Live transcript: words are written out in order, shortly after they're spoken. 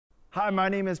Hi, my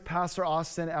name is Pastor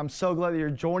Austin. I'm so glad that you're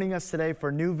joining us today for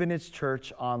New Vintage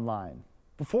Church Online.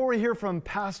 Before we hear from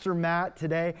Pastor Matt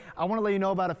today, I want to let you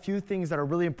know about a few things that are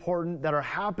really important that are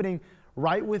happening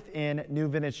right within New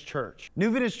Vintage Church.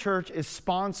 New Vintage Church is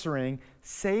sponsoring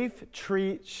Safe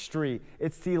Treat Street.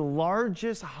 It's the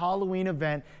largest Halloween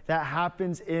event that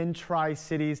happens in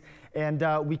Tri-Cities, and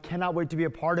we cannot wait to be a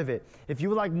part of it. If you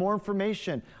would like more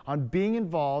information on being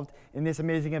involved in this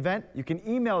amazing event, you can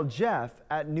email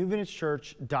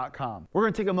jeff@newvintagechurch.com. We're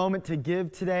going to take a moment to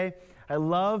give today. I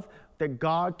love that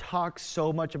God talks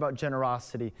so much about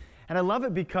generosity. And I love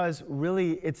it because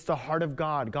really it's the heart of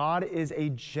God. God is a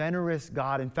generous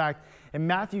God. In fact, in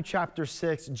Matthew chapter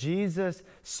 6, Jesus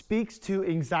speaks to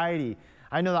anxiety.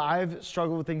 I know that I've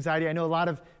struggled with anxiety. I know a lot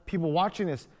of people watching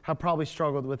this have probably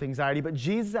struggled with anxiety, but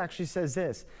Jesus actually says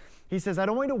this. He says, I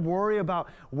don't want you to worry about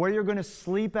where you're going to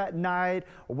sleep at night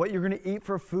or what you're going to eat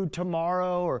for food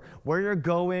tomorrow or where you're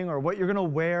going or what you're going to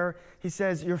wear. He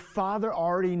says, your Father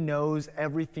already knows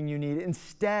everything you need.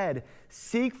 Instead,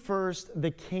 seek first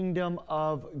the kingdom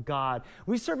of God.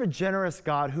 We serve a generous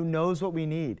God who knows what we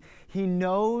need. He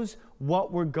knows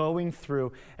what we're going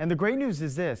through. And the great news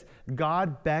is this,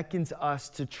 God beckons us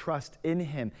to trust in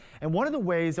Him. And one of the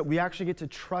ways that we actually get to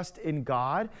trust in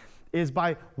God is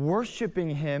by worshiping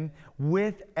Him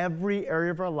with every area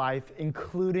of our life,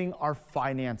 including our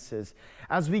finances.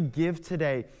 As we give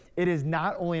today, it is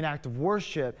not only an act of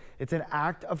worship, it's an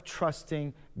act of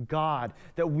trusting God,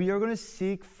 that we are going to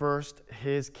seek first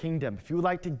His kingdom. If you would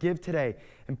like to give today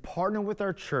and partner with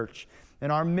our church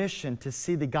in our mission to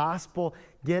see the gospel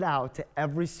get out to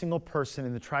every single person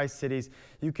in the Tri-Cities,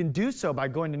 you can do so by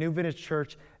going to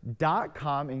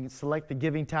newvintagechurch.com and select the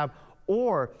giving tab,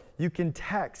 or you can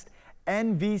text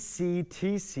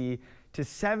NVCTC to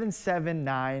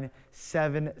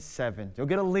 77977. You'll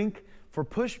get a link for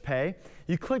PushPay.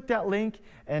 You click that link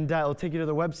and it'll take you to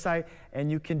the website,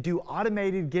 and you can do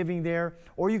automated giving there,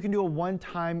 or you can do a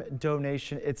one-time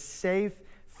donation. It's safe,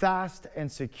 fast,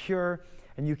 and secure,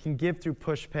 and you can give through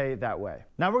PushPay that way.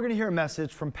 Now we're going to hear a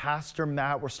message from Pastor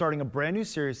Matt. We're starting a brand new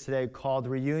series today called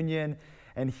Reunion,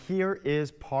 and here is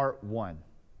part 1.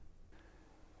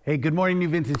 Hey, good morning, New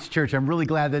Vintage Church. I'm really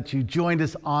glad that you joined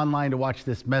us online to watch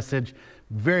this message.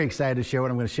 Very excited to share what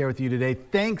I'm going to share with you today.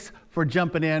 Thanks for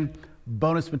jumping in.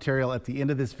 Bonus material at the end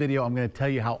of this video. I'm going to tell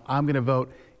you how I'm going to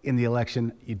vote in the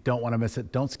election. You don't want to miss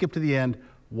it. Don't skip to the end.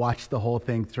 Watch the whole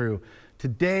thing through.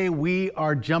 Today, we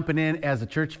are jumping in as a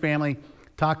church family,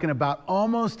 talking about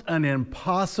almost an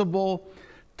impossible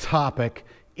topic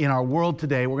in our world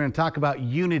today. We're going to talk about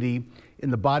unity in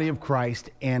the body of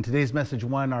Christ, and today's message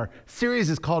 1, our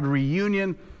series is called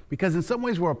Reunion, because in some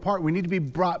ways we're apart. We need to be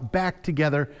brought back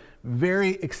together.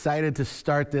 Very excited to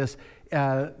start this.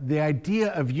 The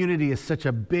idea of unity is such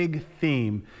a big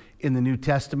theme in the New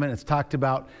Testament. It's talked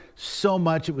about so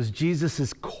much. It was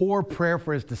Jesus' core prayer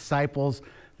for His disciples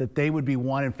that they would be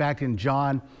one. In fact, in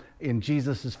John, in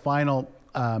Jesus' final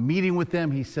meeting with them,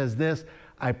 He says this,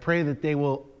 I pray that they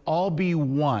will all be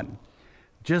one,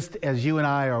 just as you and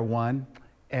I are one,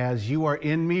 as you are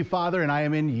in me, Father, and I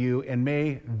am in you, and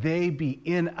may they be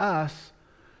in us,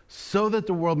 so that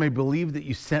the world may believe that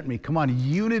you sent me. Come on,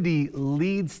 unity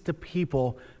leads to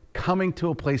people coming to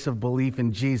a place of belief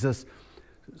in Jesus.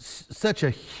 Such a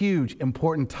huge,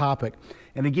 important topic.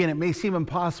 And again, it may seem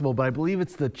impossible, but I believe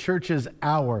it's the church's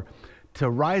hour to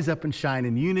rise up and shine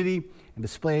in unity and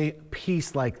display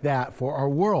peace like that for our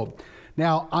world.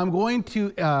 Now, I'm going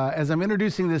to, as I'm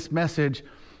introducing this message,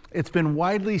 it's been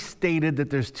widely stated that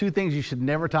there's 2 things you should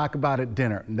never talk about at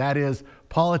dinner, and that is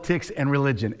politics and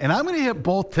religion. And I'm going to hit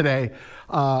both today,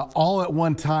 all at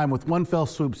one time with one fell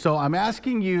swoop. So I'm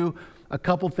asking you a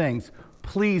couple things.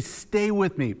 Please stay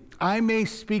with me. I may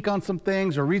speak on some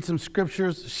things or read some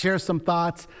scriptures, share some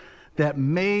thoughts that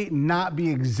may not be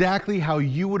exactly how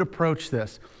you would approach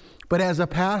this. But as a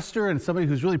pastor and somebody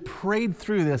who's really prayed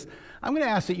through this, I'm going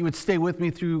to ask that you would stay with me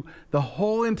through the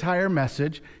whole entire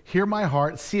message, hear my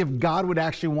heart, see if God would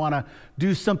actually want to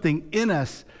do something in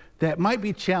us that might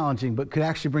be challenging, but could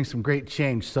actually bring some great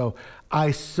change. So I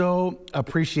so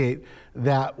appreciate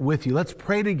that with you. Let's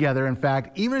pray together. In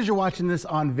fact, even as you're watching this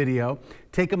on video,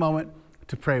 take a moment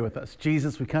to pray with us.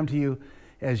 Jesus, we come to you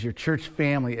as your church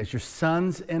family, as your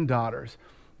sons and daughters.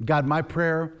 God, my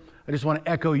prayer, I just want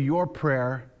to echo your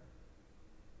prayer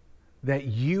that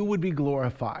you would be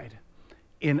glorified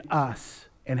in us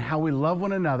and how we love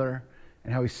one another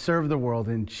and how we serve the world.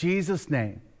 In Jesus'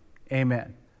 name,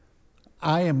 amen.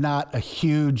 I am not a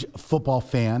huge football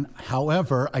fan.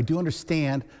 However, I do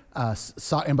understand,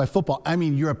 and by football, I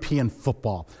mean European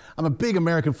football. I'm a big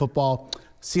American football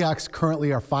Seahawks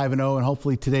currently are 5-0, and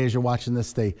hopefully today, as you're watching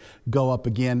this, they go up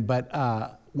again. But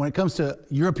when it comes to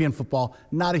European football,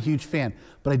 not a huge fan.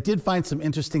 But I did find some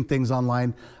interesting things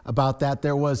online about that.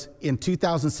 There was, in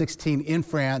 2016 in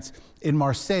France, in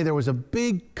Marseille, there was a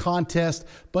big contest,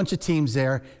 bunch of teams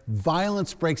there.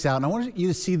 Violence breaks out. And I wanted you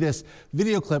to see this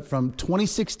video clip from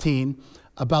 2016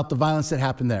 about the violence that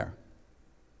happened there.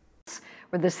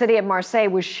 Where the city of Marseille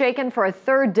was shaken for a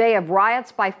third day of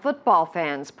riots by football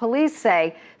fans. Police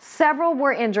say several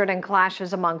were injured in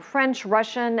clashes among French,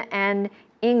 Russian, and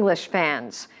English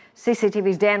fans.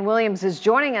 CCTV's Dan Williams is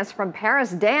joining us from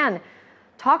Paris. Dan,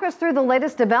 talk us through the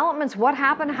latest developments. What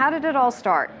happened? How did it all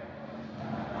start?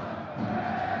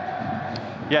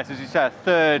 Yes, as you say, a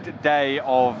third day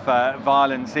of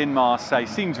violence in Marseille.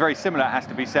 Seems very similar, it has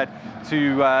to be said,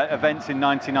 to events in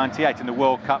 1998 in the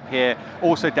World Cup here,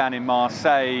 also down in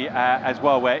Marseille as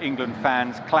well, where England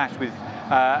fans clashed with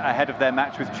ahead of their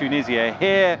match with Tunisia.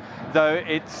 Here, though,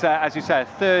 it's, as you say, a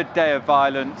third day of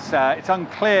violence. It's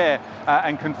unclear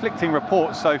and conflicting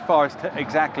reports so far as to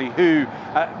exactly who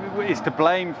is to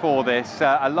blame for this.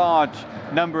 A large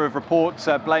number of reports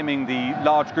blaming the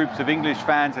large groups of English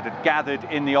fans that had gathered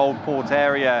in the Old Port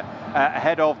area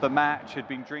ahead of the match, had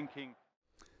been drinking.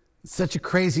 Such a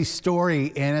crazy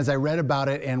story, and as I read about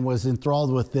it and was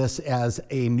enthralled with this as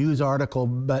a news article,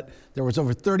 but there was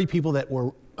over 30 people that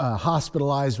were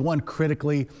hospitalized, one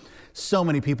critically, so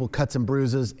many people, cuts and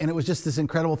bruises, and it was just this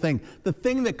incredible thing. The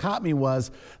thing that caught me was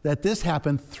that this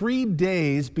happened 3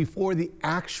 days before the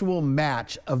actual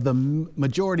match of the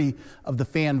majority of the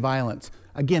fan violence.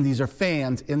 Again, these are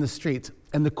fans in the streets,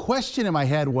 and the question in my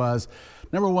head was,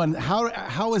 number one,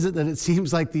 how is it that it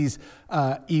seems like these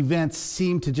events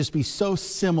seem to just be so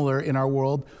similar in our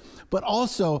world? But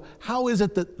also, how is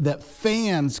it that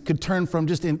fans could turn from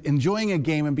just enjoying a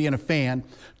game and being a fan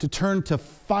to turn to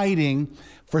fighting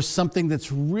for something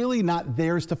that's really not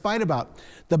theirs to fight about?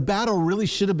 The battle really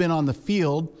should have been on the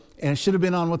field, and it should have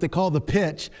been on what they call the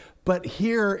pitch. But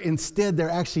here, instead, they're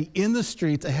actually in the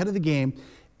streets ahead of the game,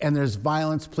 and there's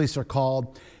violence, police are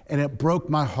called, and it broke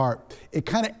my heart. It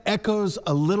kind of echoes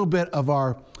a little bit of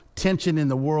our tension in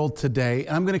the world today.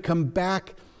 And I'm going to come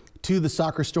back to the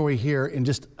soccer story here in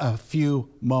just a few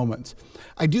moments.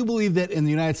 I do believe that in the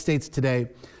United States today,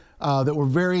 that we're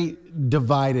very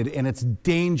divided, and it's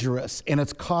dangerous, and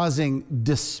it's causing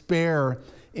despair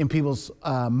in people's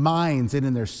minds and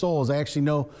in their souls. I actually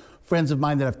know friends of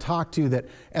mine that I've talked to that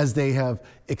as they have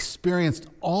experienced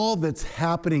all that's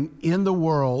happening in the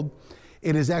world,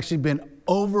 it has actually been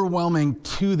overwhelming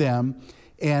to them,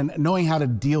 and knowing how to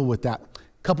deal with that.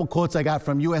 A couple quotes I got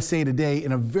from USA Today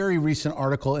in a very recent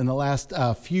article in the last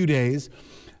few days.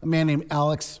 A man named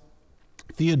Alex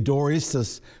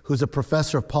Theodorakis, who's a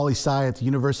professor of poli-sci at the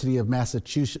University of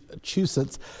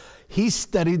Massachusetts, he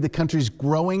studied the country's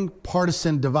growing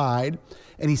partisan divide,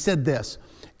 and he said this: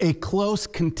 a close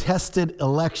contested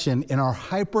election in our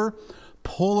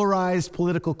hyper-polarized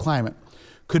political climate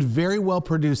could very well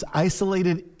produce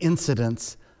isolated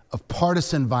incidents of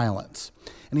partisan violence.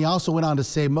 And he also went on to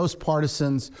say most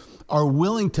partisans are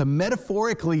willing to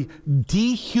metaphorically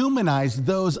dehumanize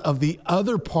those of the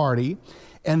other party,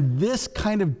 and this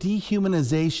kind of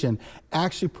dehumanization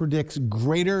actually predicts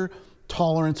greater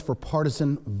tolerance for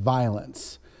partisan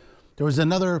violence. There was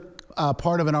another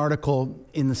part of an article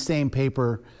in the same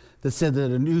paper that said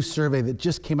that a new survey that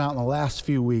just came out in the last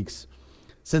few weeks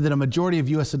said that a majority of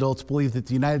U.S. adults believe that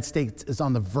the United States is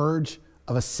on the verge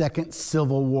of a second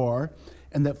civil war,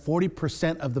 and that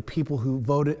 40% of the people who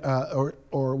voted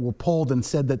or were polled and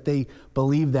said that they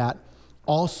believe that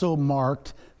also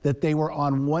marked that they were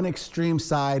on one extreme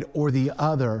side or the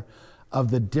other of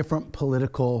the different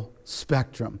political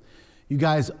spectrum. You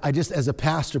guys, as a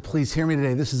pastor, please hear me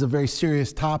today. This is a very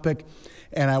serious topic,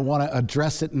 and I want to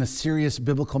address it in a serious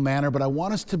biblical manner, but I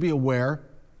want us to be aware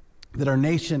that our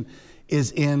nation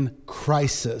is in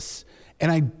crisis.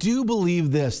 And I do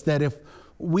believe this, that if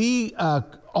we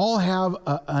all have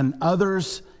an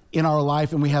others in our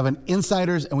life, and we have an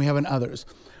insiders and we have an others,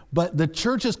 but the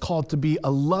church is called to be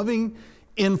a loving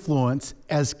influence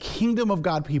as kingdom of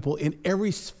God people in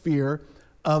every sphere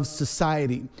of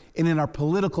society and in our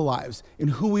political lives, in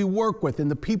who we work with,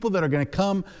 and the people that are going to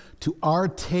come to our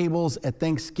tables at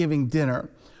Thanksgiving dinner.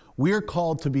 We are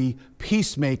called to be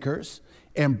peacemakers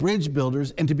and bridge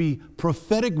builders, and to be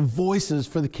prophetic voices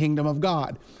for the kingdom of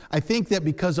God. I think that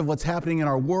because of what's happening in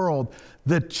our world,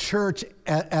 the church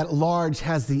at large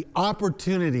has the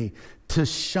opportunity to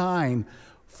shine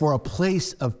for a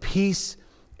place of peace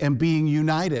and being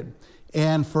united.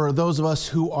 And for those of us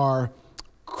who are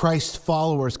Christ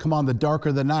followers, come on, the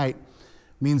darker the night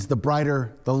means the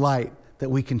brighter the light that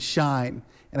we can shine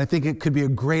and I think it could be a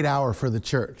great hour for the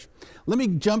church. Let me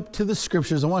jump to the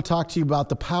scriptures. I want to talk to you about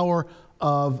the power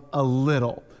of a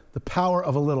little. The power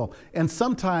of a little. And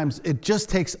sometimes it just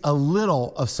takes a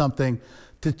little of something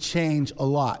to change a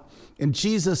lot. And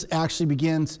Jesus actually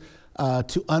begins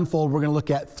to unfold. We're going to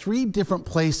look at 3 different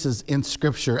places in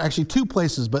Scripture. Actually 2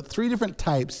 places, but 3 different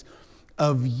types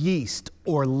of yeast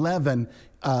or leaven,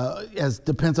 as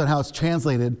depends on how it's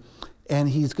translated. And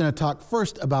he's going to talk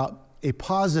first about a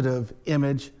positive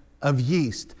image of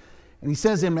yeast. And he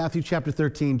says in Matthew chapter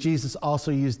 13, Jesus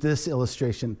also used this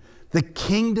illustration. The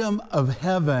kingdom of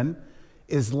heaven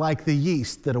is like the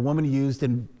yeast that a woman used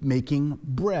in making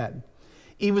bread.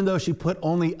 Even though she put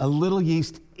only a little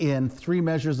yeast in 3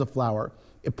 measures of flour,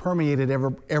 it permeated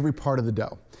every part of the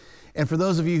dough. And for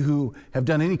those of you who have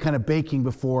done any kind of baking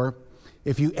before,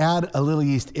 if you add a little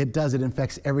yeast, it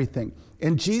infects everything.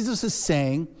 And Jesus is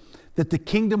saying that the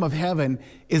kingdom of heaven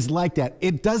is like that.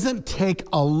 It doesn't take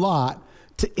a lot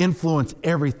to influence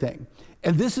everything.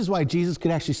 And this is why Jesus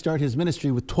could actually start his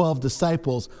ministry with 12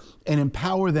 disciples and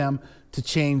empower them to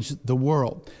change the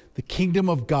world. The kingdom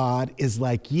of God is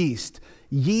like yeast.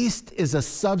 Yeast is a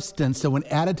substance that when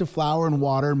added to flour and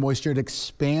water and moisture, it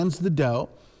expands the dough.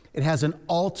 It has an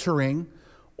altering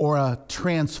or a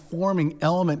transforming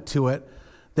element to it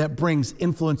that brings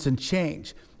influence and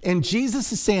change. And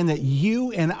Jesus is saying that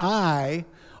you and I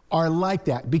are like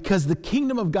that because the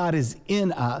kingdom of God is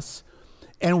in us.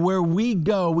 And where we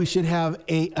go, we should have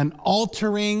an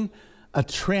altering, a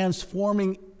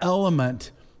transforming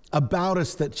element about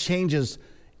us that changes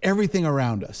everything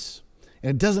around us.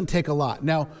 And it doesn't take a lot.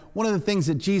 Now, one of the things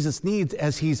that Jesus needs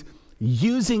as he's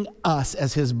using us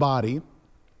as his body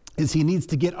is he needs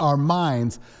to get our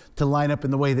minds to line up in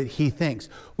the way that he thinks.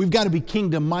 We've got to be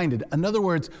kingdom-minded. In other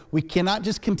words, we cannot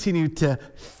just continue to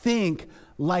think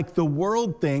like the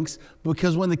world thinks,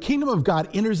 because when the kingdom of God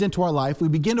enters into our life, we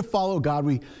begin to follow God.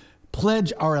 We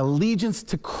pledge our allegiance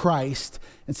to Christ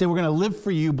and say, we're going to live for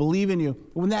you, believe in you.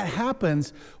 When that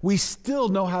happens, we still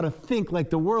know how to think like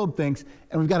the world thinks,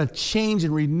 and we've got to change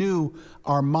and renew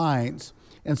our minds.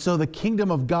 And so the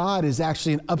kingdom of God is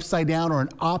actually an upside down or an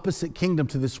opposite kingdom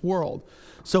to this world.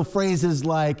 So phrases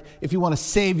like, if you want to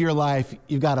save your life,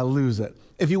 you've got to lose it.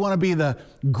 If you want to be the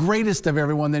greatest of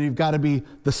everyone, then you've got to be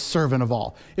the servant of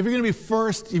all. If you're going to be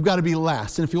first, you've got to be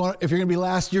last. And if you're going to be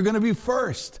last, you're going to be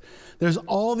first. There's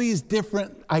all these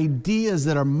different ideas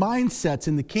that are mindsets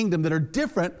in the kingdom that are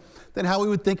different than how we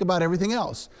would think about everything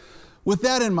else. With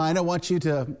that in mind, I want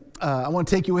to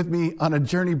take you with me on a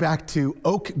journey back to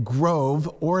Oak Grove,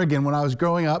 Oregon, when I was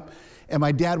growing up. And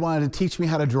my dad wanted to teach me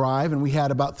how to drive, and we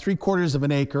had about 3/4 of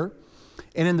an acre.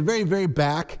 And in the very, very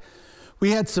back,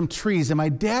 we had some trees. And my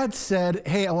dad said,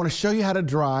 hey, I want to show you how to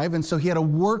drive. And so he had a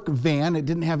work van. It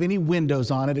didn't have any windows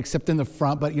on it except in the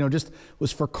front, but just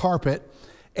was for carpet.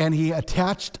 And he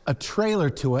attached a trailer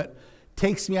to it,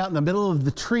 takes me out in the middle of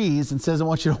the trees and says, I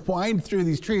want you to wind through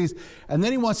these trees. And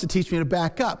then he wants to teach me to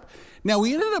back up. Now,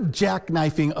 we ended up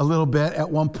jackknifing a little bit at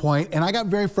one point, and I got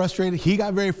very frustrated. He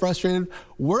got very frustrated.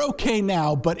 We're okay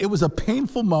now, but it was a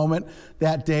painful moment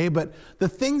that day. But the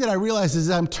thing that I realized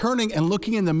is I'm turning and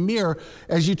looking in the mirror.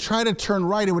 As you try to turn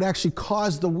right, it would actually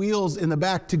cause the wheels in the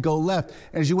back to go left.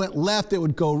 As you went left, it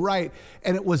would go right.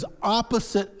 And it was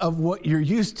opposite of what you're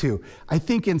used to. I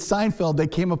think in Seinfeld, they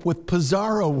came up with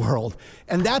Pizarro World.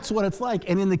 And that's what it's like.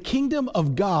 And in the kingdom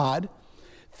of God,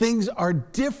 things are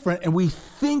different and we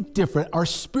think different. Our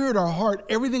spirit, our heart,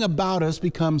 everything about us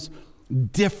becomes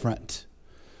different.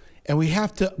 And we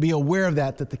have to be aware of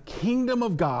that the kingdom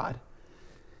of God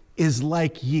is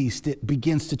like yeast. It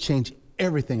begins to change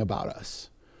everything about us.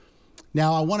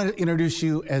 Now, I want to introduce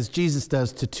you, as Jesus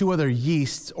does, to 2 other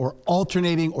yeasts or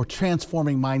alternating or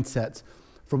transforming mindsets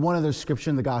from one other scripture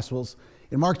in the Gospels.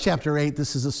 In Mark chapter 8,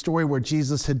 this is a story where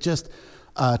Jesus had just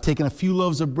taken a few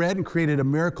loaves of bread and created a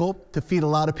miracle to feed a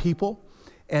lot of people.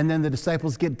 And then the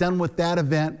disciples get done with that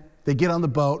event. They get on the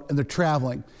boat and they're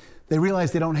traveling. They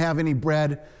realize they don't have any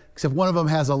bread, except one of them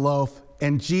has a loaf.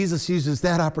 And Jesus uses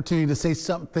that opportunity to say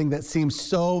something that seems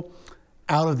so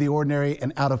out of the ordinary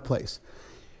and out of place.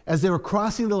 As they were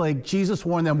crossing the lake, Jesus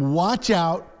warned them, watch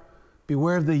out,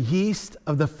 beware of the yeast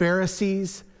of the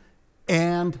Pharisees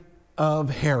and of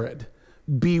Herod.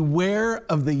 Beware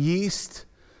of the yeast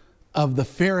of the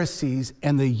Pharisees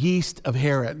and the yeast of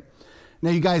Herod.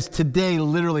 Now, you guys, today,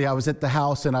 literally, I was at the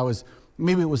house and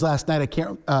maybe it was last night, I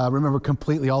can't remember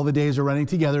completely. All the days are running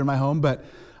together in my home, but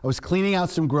I was cleaning out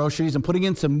some groceries and putting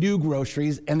in some new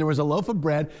groceries, and there was a loaf of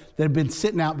bread that had been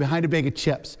sitting out behind a bag of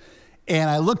chips. And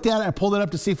I looked at it, I pulled it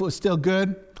up to see if it was still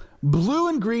good. blue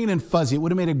and green and fuzzy. It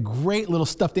would have made a great little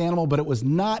stuffed animal, but it was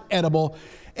not edible.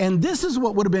 And this is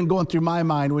what would have been going through my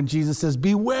mind when Jesus says,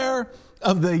 beware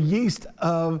of the yeast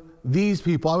of these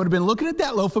people. I would have been looking at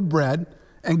that loaf of bread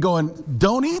and going,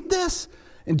 don't eat this.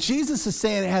 And Jesus is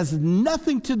saying it has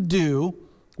nothing to do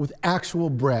with actual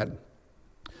bread.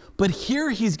 But here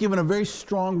he's given a very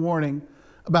strong warning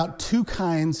about two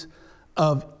kinds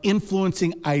of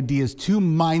influencing ideas, two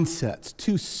mindsets,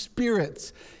 two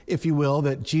spirits, if you will,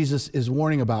 that Jesus is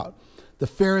warning about. The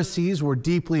Pharisees were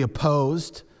deeply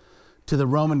opposed to the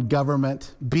Roman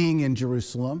government being in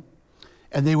Jerusalem,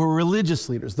 and they were religious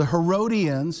leaders. The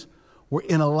Herodians were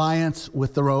in alliance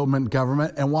with the Roman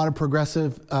government and wanted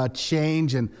progressive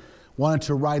change and wanted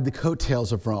to ride the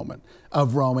coattails of Rome.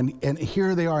 And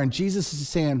here they are, and Jesus is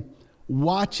saying,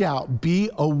 watch out, be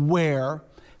aware,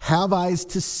 have eyes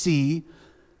to see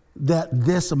that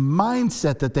this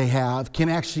mindset that they have can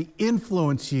actually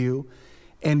influence you,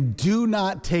 and do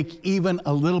not take even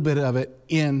a little bit of it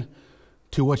in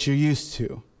to what you're used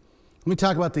to. Let me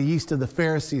talk about the yeast of the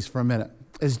Pharisees for a minute.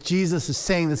 As Jesus is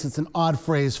saying this, it's an odd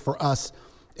phrase for us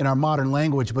in our modern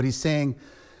language, but he's saying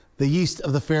the yeast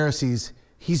of the Pharisees.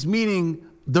 He's meaning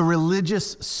the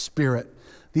religious spirit,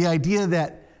 the idea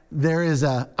that there is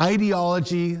an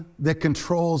ideology that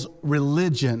controls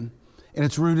religion, and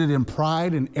it's rooted in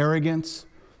pride and arrogance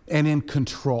and in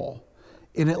control.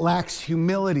 And it lacks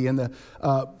humility, and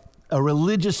a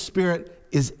religious spirit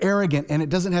is arrogant, and it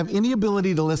doesn't have any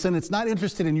ability to listen. It's not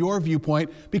interested in your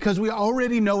viewpoint because we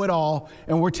already know it all,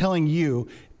 and we're telling you.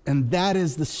 And that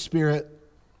is the spirit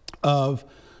of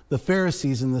the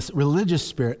Pharisees and this religious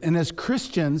spirit. And as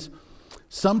Christians,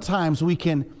 sometimes we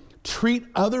can treat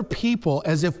other people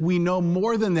as if we know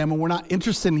more than them, and we're not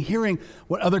interested in hearing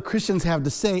what other Christians have to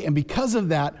say. And because of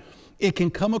that, it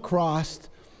can come across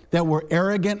that we're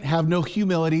arrogant, have no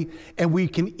humility, and we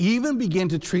can even begin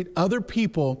to treat other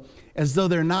people as though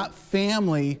they're not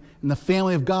family in the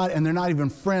family of God, and they're not even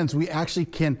friends. We actually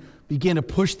can begin to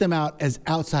push them out as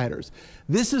outsiders.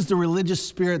 This is the religious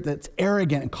spirit that's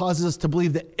arrogant and causes us to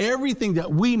believe that everything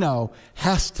that we know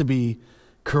has to be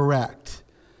correct.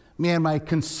 Man, my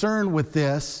concern with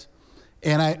this,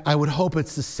 and I would hope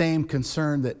it's the same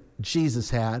concern that Jesus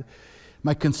had,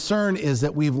 my concern is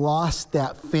that we've lost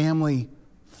that family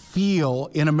feel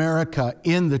in America,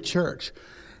 in the church.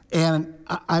 And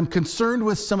I'm concerned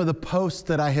with some of the posts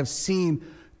that I have seen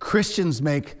Christians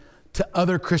make to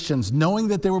other Christians, knowing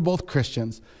that they were both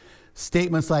Christians.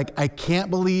 Statements like, I can't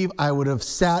believe I would have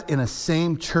sat in a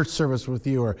same church service with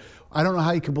you, or I don't know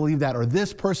how you could believe that, or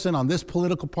this person on this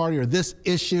political party or this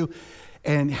issue,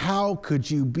 and how could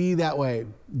you be that way?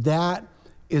 That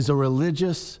is a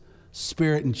religious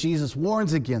spirit, and Jesus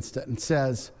warns against it and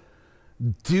says,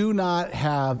 do not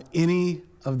have any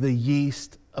of the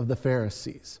yeast of the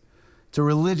Pharisees. It's a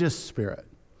religious spirit.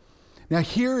 Now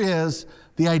here is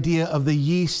the idea of the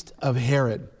yeast of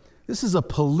Herod. This is a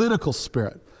political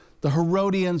spirit. The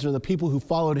Herodians, or the people who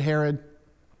followed Herod,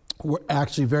 were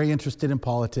actually very interested in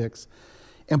politics.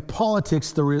 And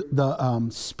politics, the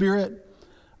spirit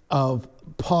of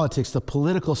politics, the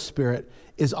political spirit,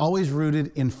 is always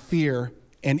rooted in fear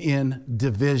and in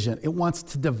division. It wants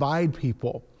to divide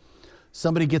people.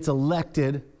 Somebody gets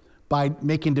elected by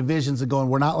making divisions and going,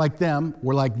 we're not like them,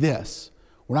 we're like this.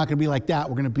 We're not going to be like that,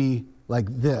 we're going to be like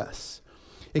this.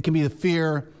 It can be the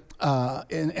fear,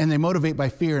 and they motivate by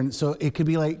fear, and so it could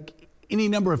be like any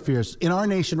number of fears. In our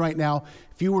nation right now,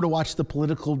 if you were to watch the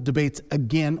political debates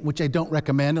again, which I don't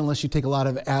recommend unless you take a lot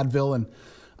of Advil and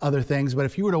other things, but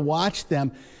if you were to watch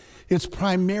them, it's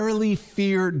primarily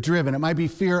fear-driven. It might be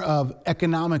fear of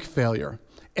economic failure.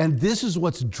 And this is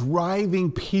what's driving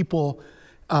people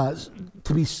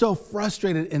to be so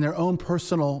frustrated in their own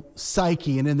personal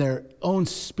psyche and in their own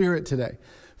spirit today.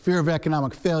 Fear of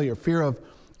economic failure, fear of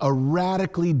a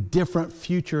radically different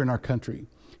future in our country,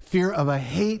 fear of a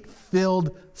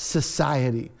hate-filled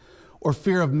society, or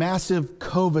fear of massive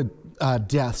COVID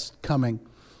deaths coming,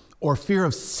 or fear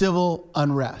of civil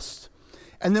unrest.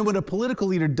 And then what a political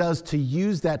leader does to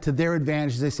use that to their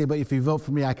advantage is they say, but if you vote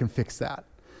for me, I can fix that.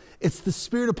 It's the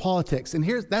spirit of politics. And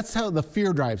that's how the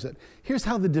fear drives it. Here's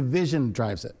how the division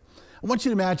drives it. I want you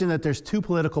to imagine that there's two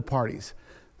political parties,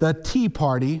 the Tea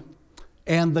Party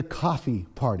and the Coffee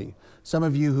Party. Some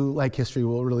of you who like history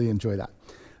will really enjoy that.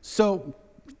 So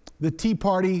the Tea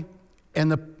Party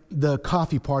and the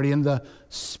Coffee Party, and the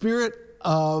spirit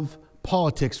of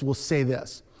politics will say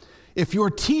this. If you're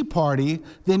Tea Party,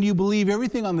 then you believe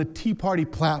everything on the Tea Party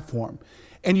platform.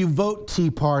 And you vote Tea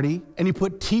Party, and you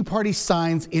put Tea Party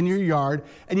signs in your yard,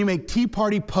 and you make Tea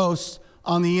Party posts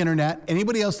on the internet.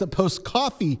 Anybody else that posts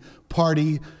Coffee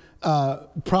Party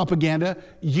propaganda,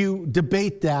 you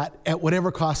debate that at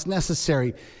whatever cost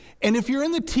necessary. And if you're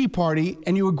in the Tea Party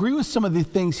and you agree with some of the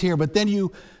things here, but then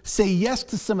you say yes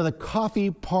to some of the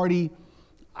coffee party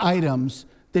items,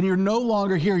 then you're no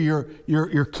longer here.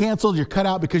 You're canceled, you're cut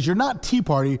out because you're not Tea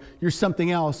Party, you're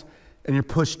something else, and you're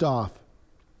pushed off.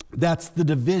 That's the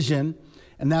division,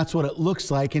 and that's what it looks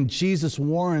like. And Jesus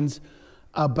warns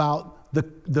about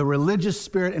the religious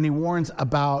spirit, and he warns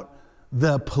about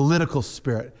the political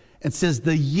spirit. And says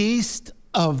the yeast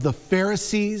of the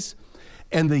Pharisees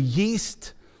and the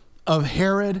yeast of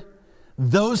Herod,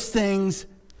 those things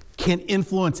can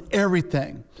influence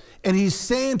everything. And he's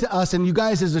saying to us, and you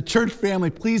guys as a church family,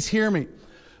 please hear me.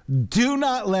 Do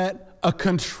not let a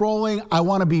controlling, I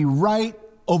want to be right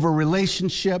over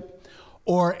relationship,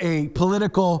 or a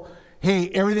political, hey,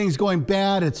 everything's going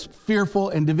bad, it's fearful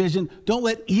and division. Don't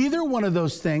let either one of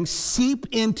those things seep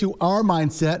into our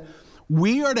mindset.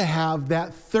 We are to have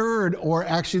that third, or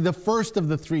actually the first of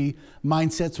the three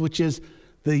mindsets, which is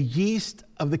the yeast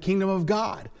of the kingdom of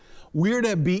God. We're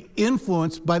to be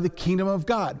influenced by the kingdom of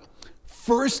God.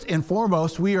 First and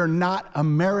foremost, we are not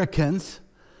Americans.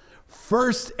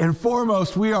 First and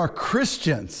foremost, we are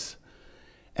Christians.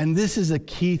 And this is a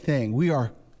key thing. We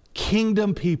are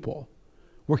kingdom people.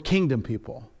 We're kingdom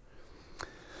people.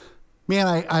 Man,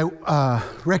 I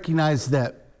recognize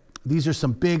that these are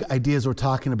some big ideas we're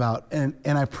talking about, and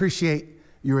I appreciate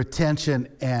your attention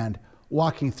and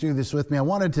walking through this with me. I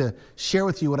wanted to share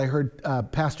with you what I heard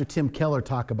Pastor Tim Keller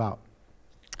talk about.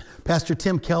 Pastor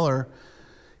Tim Keller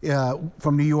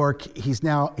from New York, he's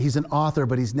an author,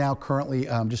 but he's now currently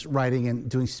just writing and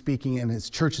doing speaking, and his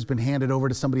church has been handed over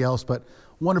to somebody else, but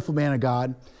wonderful man of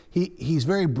God. He's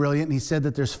very brilliant, and he said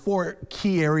that there's 4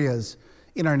 key areas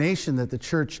in our nation that the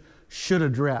church should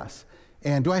address.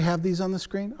 And do I have these on the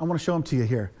screen? I want to show them to you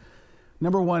here.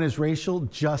 Number 1 is racial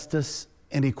justice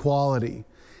and equality.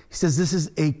 He says this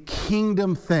is a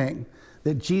kingdom thing,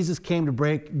 that Jesus came to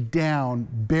break down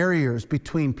barriers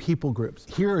between people groups.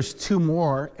 Here's 2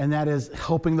 more, and that is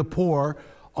helping the poor.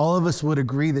 All of us would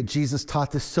agree that Jesus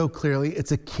taught this so clearly.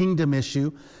 It's a kingdom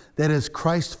issue that as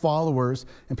Christ followers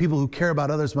and people who care about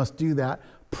others must do that.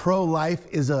 Pro-life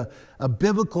is a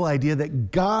biblical idea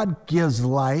that God gives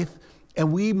life,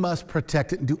 and we must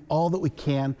protect it and do all that we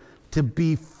can to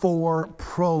be for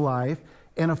pro-life.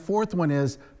 And a 4th one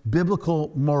is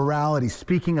biblical morality,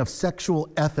 speaking of sexual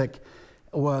ethic,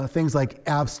 things like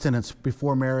abstinence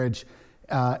before marriage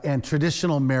and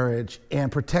traditional marriage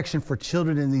and protection for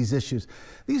children in these issues.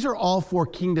 These are all 4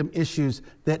 kingdom issues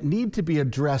that need to be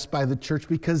addressed by the church,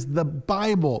 because the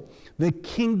Bible, the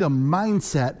kingdom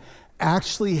mindset,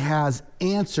 actually has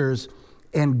answers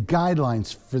and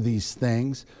guidelines for these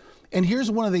things. And here's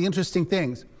one of the interesting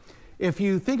things. If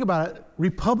you think about it,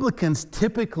 Republicans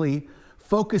typically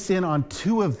focus in on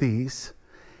 2 of these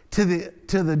to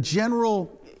the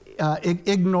general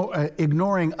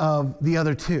ignoring of the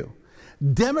other 2.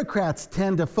 Democrats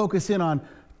tend to focus in on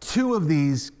 2 of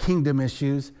these kingdom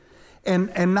issues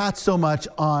and not so much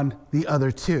on the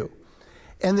other 2.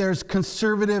 And there's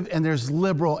conservative and there's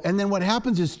liberal. And then what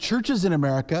happens is churches in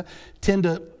America tend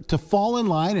to fall in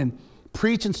line and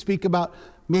preach and speak about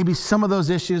maybe some of those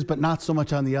issues, but not so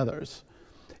much on the others.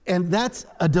 And that's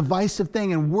a divisive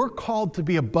thing, and we're called to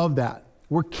be above that.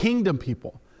 We're kingdom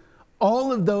people.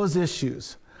 All of those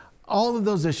issues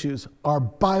are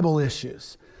Bible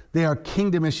issues. They are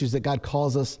kingdom issues that God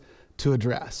calls us to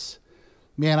address.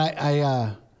 Man,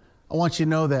 I want you to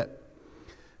know that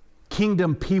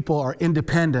kingdom people are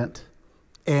independent,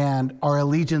 and our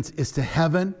allegiance is to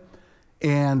heaven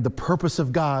and the purpose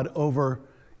of God over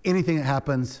anything that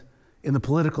happens in the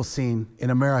political scene in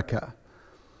America.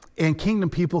 And kingdom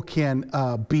people can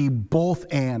be both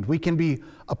and. We can be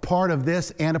a part of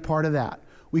this and a part of that.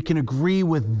 We can agree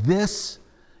with this.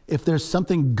 If there's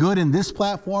something good in this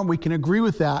platform, we can agree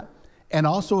with that and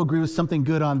also agree with something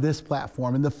good on this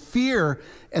platform. And the fear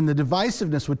and the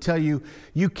divisiveness would tell you,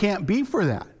 you can't be for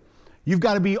that. You've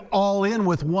got to be all in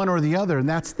with one or the other, and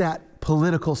that's that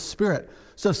political spirit.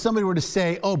 So if somebody were to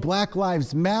say, oh, Black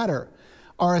Lives Matter,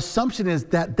 our assumption is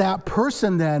that that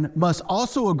person then must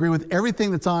also agree with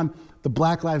everything that's on the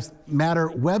Black Lives Matter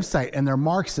website, and they're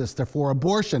Marxists, they're for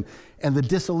abortion, and the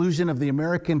dissolution of the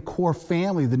American core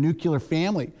family, the nuclear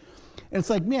family. And it's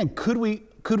like, man, could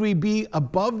we be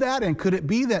above that? And could it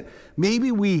be that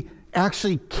maybe we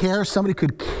actually care, somebody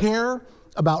could care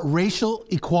about racial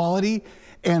equality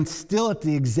and still at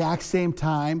the exact same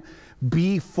time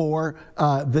be for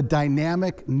the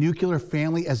dynamic nuclear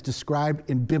family as described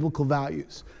in biblical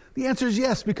values? The answer is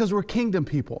yes, because we're kingdom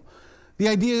people. The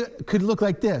idea could look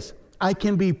like this. I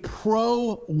can be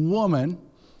pro-woman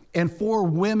and for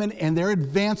women and their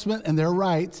advancement and their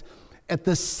rights. At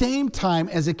the same time,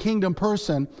 as a kingdom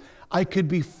person, I could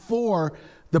be for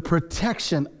the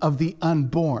protection of the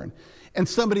unborn. And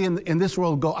somebody in this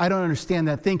world will go, I don't understand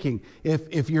that thinking.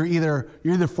 If you're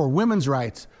either for women's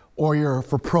rights or you're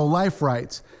for pro-life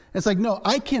rights. And it's like, no,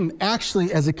 I can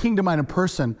actually, as a kingdom-minded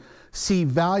person, see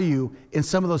value in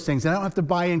some of those things. And I don't have to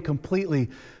buy in completely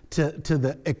to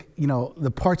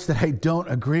the parts that I don't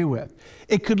agree with.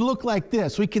 It could look like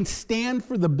this. We can stand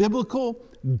for the biblical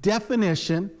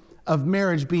definition of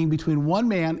marriage being between one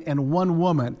man and one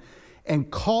woman, and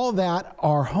call that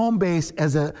our home base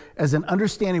as an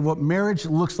understanding of what marriage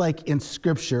looks like in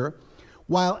Scripture,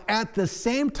 while at the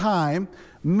same time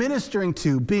ministering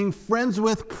to, being friends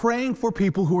with, praying for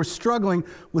people who are struggling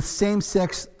with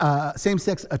same-sex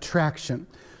attraction,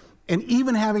 and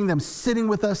even having them sitting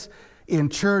with us in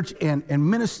church and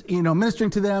ministering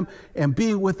to them and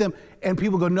being with them. And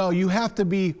people go, no, you have to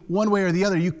be one way or the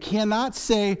other. You cannot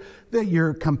say that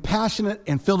you're compassionate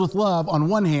and filled with love on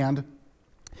one hand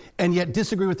and yet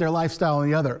disagree with their lifestyle on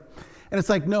the other. And it's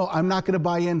like, no, I'm not going to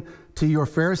buy in to your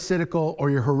Pharisaical or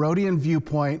your Herodian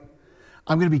viewpoint.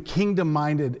 I'm going to be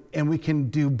kingdom-minded, and we can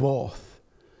do both.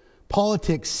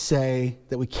 Politics say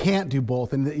that we can't do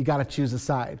both and that you got to choose a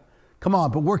side. Come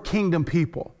on, but we're kingdom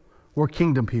people. We're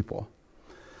kingdom people.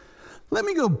 Let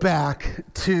me go back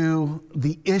to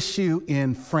the issue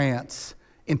in France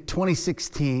in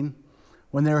 2016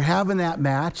 when they were having that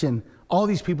match and all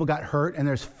these people got hurt and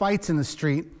there's fights in the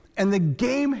street and the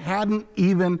game hadn't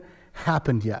even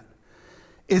happened yet.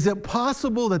 Is it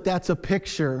possible that that's a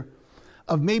picture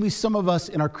of maybe some of us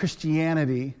in our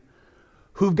Christianity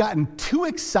who've gotten too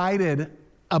excited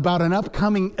about an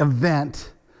upcoming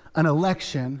event, an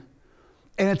election,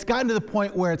 and it's gotten to the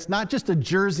point where it's not just a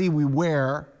jersey we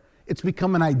wear, it's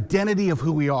become an identity of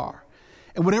who we are.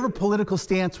 And whatever political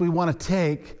stance we want to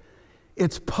take,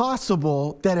 it's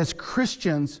possible that as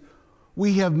Christians,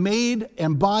 we have made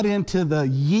and bought into the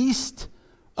yeast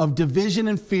of division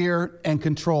and fear and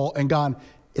control and gone,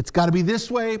 it's got to be this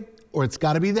way or it's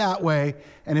got to be that way.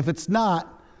 And if it's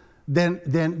not,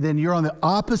 then you're on the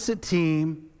opposite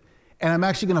team, and I'm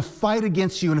actually going to fight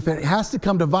against you. And if it has to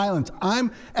come to violence,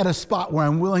 I'm at a spot where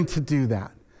I'm willing to do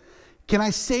that. Can I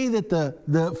say that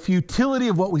the futility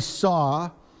of what we saw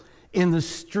in the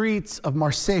streets of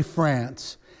Marseille,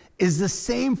 France, is the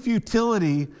same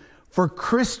futility for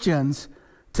Christians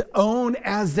to own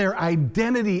as their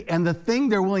identity and the thing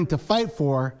they're willing to fight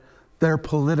for, their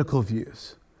political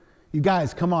views? You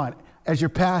guys, come on. As your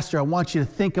pastor, I want you to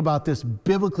think about this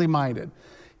biblically minded,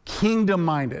 kingdom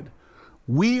minded.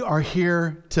 We are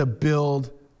here to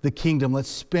build the kingdom. Let's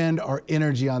spend our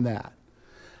energy on that.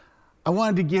 I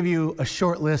wanted to give you a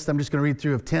short list I'm just going to read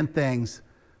through of 10 things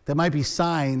that might be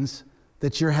signs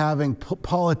that you're having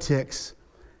politics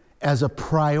as a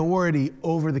priority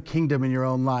over the kingdom in your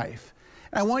own life.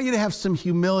 And I want you to have some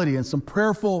humility and some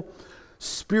prayerful,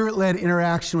 spirit-led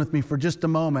interaction with me for just a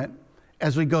moment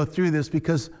as we go through this,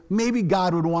 because maybe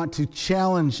God would want to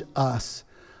challenge us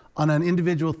on an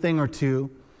individual thing or two.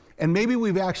 And maybe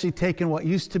we've actually taken what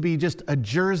used to be just a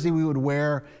jersey we would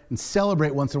wear and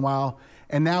celebrate once in a while,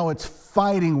 and now it's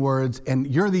fighting words, and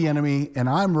you're the enemy, and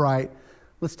I'm right.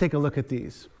 Let's take a look at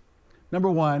these. Number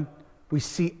one, we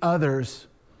see others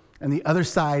and the other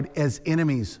side as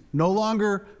enemies. No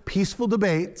longer peaceful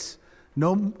debates,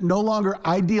 no longer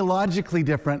ideologically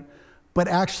different, but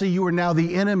actually you are now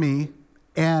the enemy,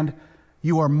 and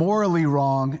you are morally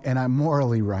wrong, and I'm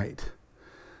morally right.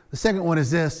 The second one is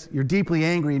this: you're deeply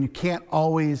angry and you can't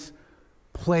always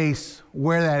place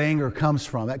where that anger comes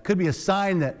from. That could be a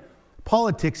sign that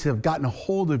politics have gotten a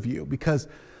hold of you, because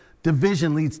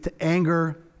division leads to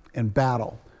anger and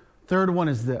battle. Third one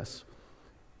is this: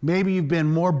 maybe you've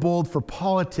been more bold for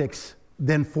politics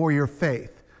than for your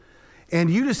faith. And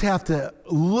you just have to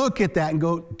look at that and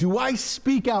go, do I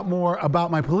speak out more about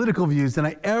my political views than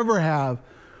I ever have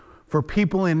for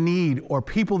people in need or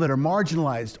people that are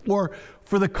marginalized, or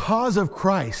for the cause of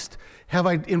Christ? Have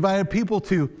I invited people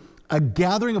to a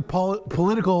gathering of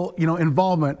political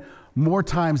involvement more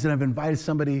times than I've invited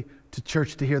somebody to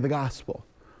church to hear the gospel?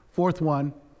 Fourth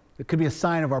one, it could be a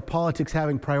sign of our politics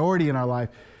having priority in our life,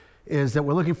 is that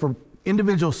we're looking for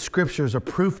individual scriptures or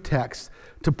proof texts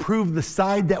to prove the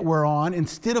side that we're on,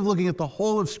 instead of looking at the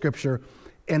whole of Scripture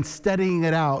and studying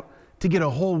it out to get a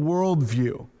whole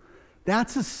worldview.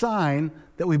 That's a sign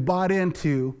that we bought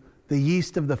into the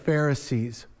yeast of the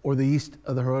Pharisees or the yeast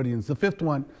of the Herodians. The fifth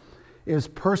one is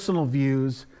personal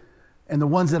views, and the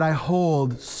ones that I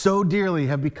hold so dearly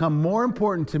have become more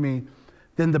important to me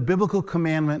than the biblical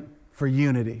commandment for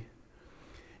unity.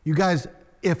 You guys,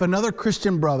 if another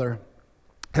Christian brother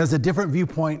has a different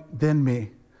viewpoint than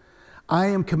me. I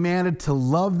am commanded to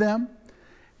love them,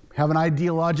 have an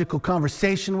ideological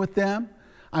conversation with them.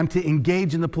 I'm to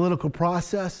engage in the political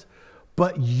process.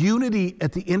 But unity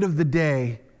at the end of the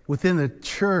day within the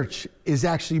church is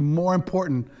actually more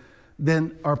important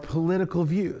than our political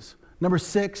views. Number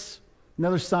 6,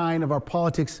 another sign of our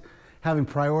politics having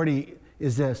priority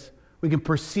is this. We can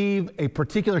perceive a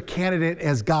particular candidate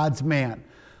as God's man.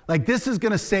 Like, this is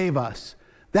going to save us.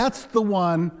 That's the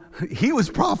one he was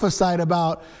prophesied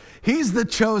about. He's the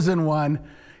chosen one.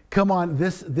 Come on,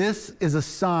 this is a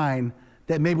sign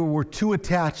that maybe we're too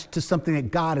attached to something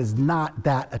that God is not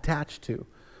that attached to.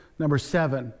 Number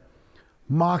 7,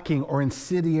 mocking or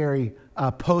incendiary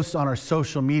posts on our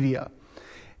social media.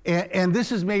 And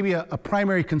this is maybe a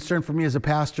primary concern for me as a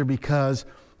pastor because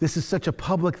this is such a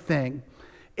public thing.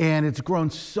 And it's grown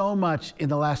so much in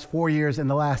the last 4 years and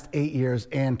the last 8 years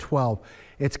and 12.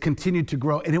 It's continued to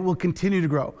grow, and it will continue to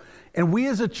grow. And we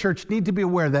as a church need to be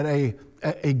aware that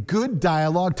a good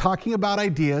dialogue, talking about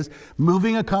ideas,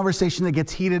 moving a conversation that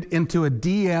gets heated into a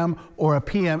DM or a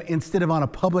PM instead of on a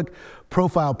public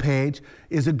profile page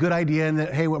is a good idea. And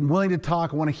that, hey, I'm willing to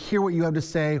talk. I want to hear what you have to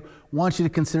say. Want you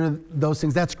to consider those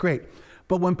things. That's great.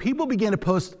 But when people begin to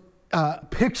post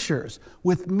pictures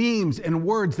with memes and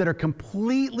words that are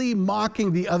completely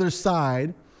mocking the other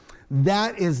side,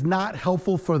 that is not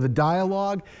helpful for the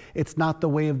dialogue. It's not the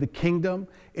way of the kingdom.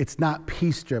 It's not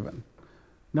peace-driven.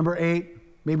 Number 8,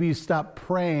 maybe you stop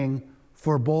praying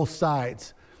for both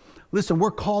sides. Listen,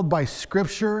 we're called by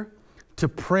Scripture to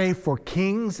pray for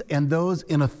kings and those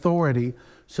in authority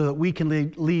so that we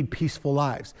can lead peaceful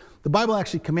lives. The Bible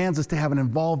actually commands us to have an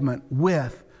involvement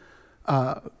with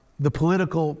the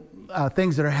political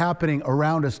things that are happening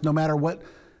around us, no matter what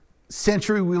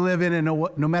century we live in and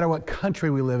no matter what country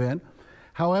we live in.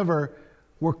 However,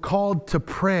 we're called to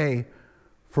pray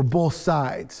for both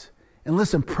sides. And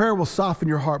listen, prayer will soften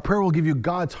your heart. Prayer will give you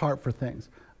God's heart for things.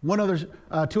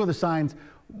 Two other signs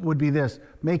would be this: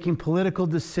 making political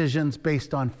decisions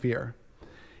based on fear.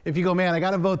 If you go, man, I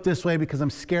got to vote this way because I'm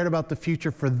scared about the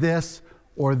future for this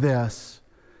or this,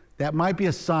 that might be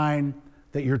a sign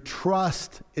that your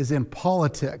trust is in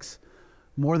politics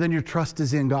more than your trust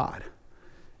is in God.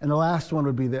 And the last one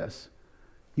would be this: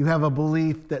 you have a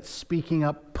belief that speaking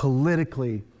up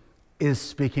politically is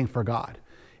speaking for God.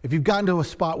 If you've gotten to a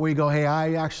spot where you go, hey,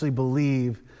 I actually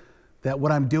believe that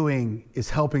what I'm doing is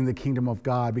helping the kingdom of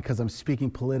God because I'm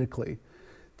speaking politically,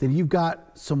 then you've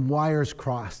got some wires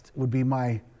crossed, would be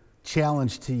my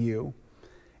challenge to you.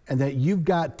 And that you've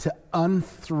got to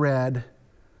unthread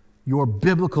your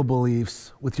biblical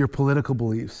beliefs with your political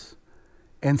beliefs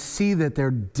and see that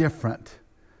they're different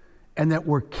and that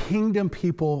we're kingdom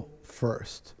people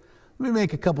first. Let me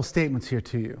make a couple statements here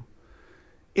to you.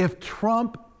 If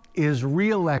Trump is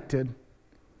reelected,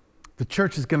 the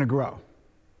church is going to grow.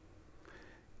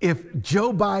 If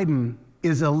Joe Biden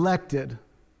is elected,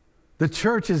 the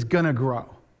church is going to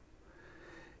grow.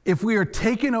 If we are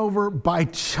taken over by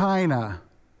China,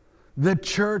 the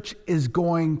church is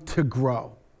going to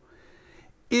grow.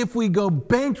 If we go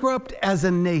bankrupt as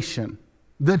a nation,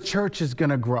 the church is going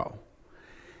to grow.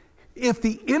 If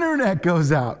the internet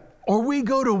goes out, or we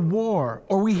go to war,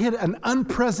 or we hit an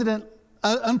unprecedented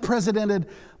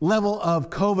level of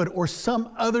COVID or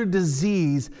some other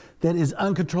disease that is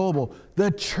uncontrollable,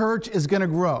 the church is going to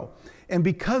grow. And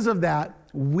because of that,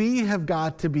 we have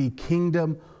got to be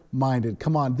kingdom-minded.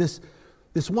 Come on, this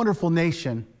wonderful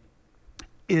nation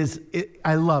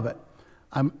I love it.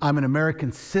 I'm an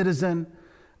American citizen.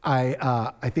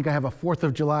 I think I have a 4th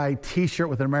of July t-shirt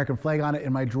with an American flag on it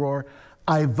in my drawer.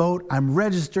 I vote. I'm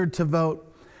registered to vote.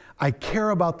 I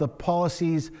care about the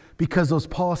policies because those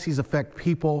policies affect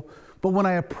people. But when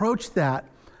I approach that,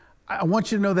 I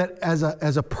want you to know that as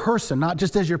a person, not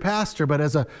just as your pastor, but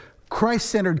as a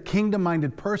Christ-centered,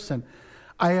 kingdom-minded person,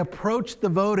 I approach the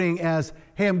voting as,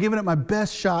 hey, I'm giving it my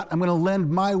best shot. I'm going to lend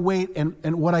my weight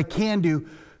and what I can do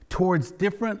towards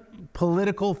different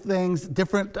political things,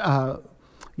 different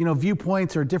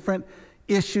viewpoints or different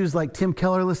issues like Tim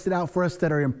Keller listed out for us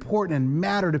that are important and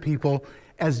matter to people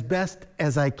as best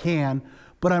as I can.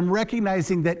 But I'm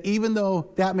recognizing that even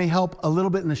though that may help a little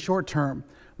bit in the short term,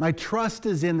 my trust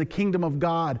is in the kingdom of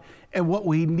God. And what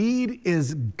we need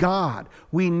is God.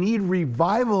 We need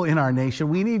revival in our nation.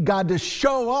 We need God to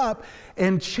show up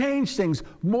and change things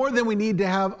more than we need to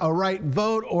have a right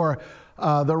vote or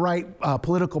the right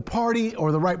political party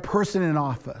or the right person in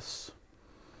office.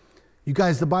 You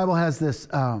guys, the Bible has this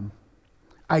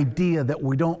idea that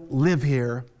we don't live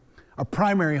here. Our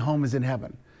primary home is in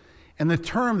heaven. And the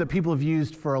term that people have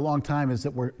used for a long time is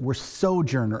that we're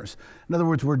sojourners. In other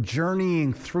words, we're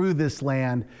journeying through this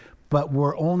land, but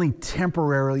we're only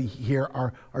temporarily here.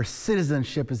 Our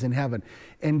citizenship is in heaven.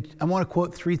 And I want to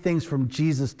quote 3 things from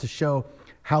Jesus to show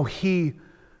how he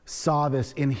saw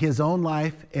this in his own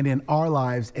life and in our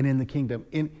lives and in the kingdom.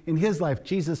 In his life,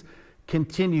 Jesus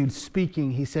continued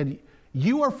speaking. He said,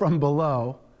 "You are from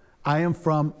below, I am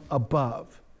from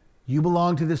above. You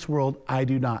belong to this world, I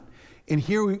do not." And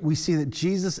here we see that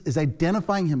Jesus is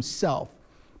identifying himself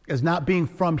as not being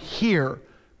from here,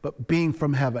 but being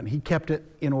from heaven. He kept it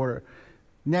in order.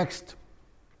 Next,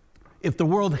 if the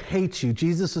world hates you,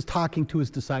 Jesus is talking to his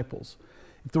disciples.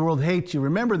 If the world hates you,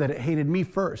 remember that it hated me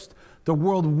first. The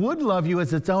world would love you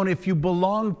as its own if you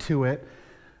belong to it,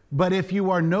 but if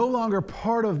you are no longer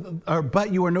part of,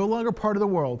 you are no longer part of the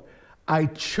world, I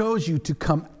chose you to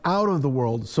come out of the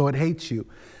world, so it hates you.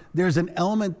 There's an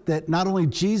element that not only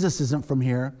Jesus isn't from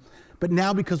here, but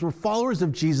now because we're followers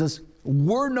of Jesus,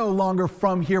 we're no longer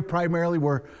from here primarily,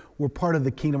 we're part of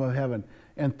the kingdom of heaven.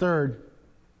 And third,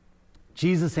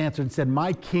 Jesus answered and said,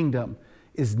 "My kingdom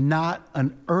is not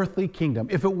an earthly kingdom.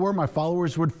 If it were, my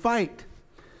followers would fight.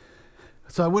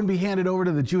 So I wouldn't be handed over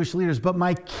to the Jewish leaders, but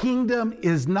my kingdom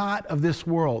is not of this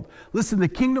world." Listen, the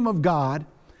kingdom of God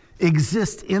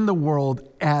exists in the world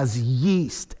as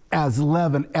yeast, as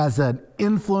leaven, as an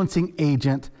influencing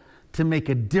agent to make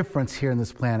a difference here on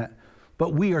this planet.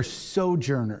 But we are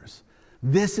sojourners.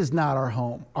 This is not our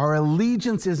home. Our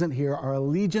allegiance isn't here. Our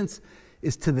allegiance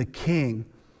is to the King,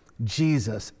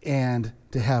 Jesus, and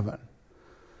to heaven.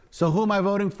 So who am I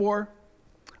voting for?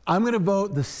 I'm going to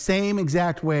vote the same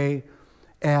exact way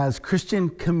as Christian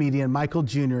comedian Michael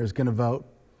Jr. is going to vote.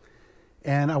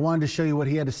 And I wanted to show you what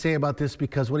he had to say about this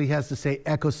because what he has to say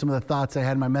echoes some of the thoughts I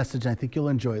had in my message, and I think you'll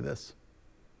enjoy this.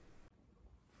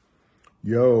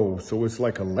 Yo, so it's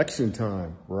like election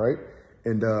time, right?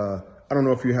 And I don't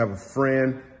know if you have a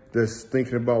friend that's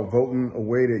thinking about voting a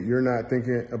way that you're not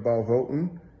thinking about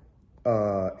voting.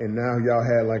 And now y'all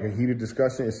had like a heated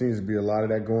discussion. It seems to be a lot of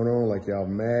that going on. Like y'all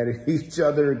mad at each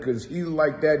other because you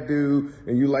like that dude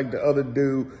and you like the other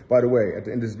dude. By the way, at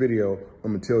the end of this video,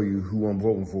 I'm going to tell you who I'm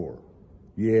voting for.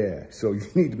 Yeah, so you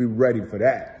need to be ready for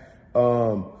that.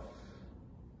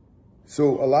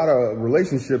 So a lot of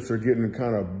relationships are getting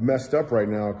kind of messed up right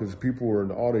now because people are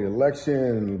in all the election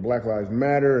and Black Lives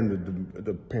Matter and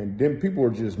the pandemic. People are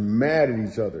just mad at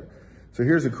each other. So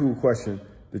here's a cool question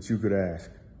that you could ask.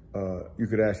 You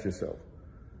could ask yourself,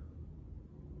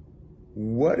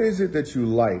 what is it that you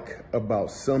like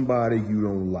about somebody you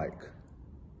don't like?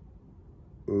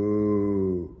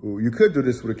 You could do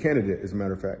this with a candidate, as a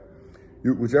matter of fact.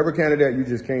 Whichever candidate you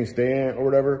just can't stand or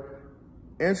whatever,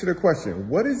 answer the question.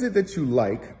 What is it that you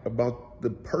like about the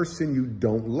person you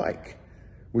don't like?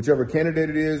 Whichever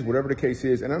candidate it is, whatever the case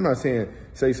is. And I'm not saying,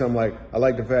 say something like, I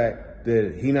like the fact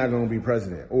that he's not going to be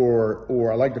president,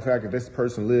 or I like the fact that this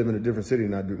person live in a different city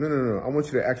and I do. No. I want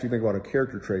you to actually think about a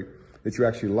character trait that you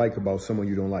actually like about someone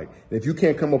you don't like. And if you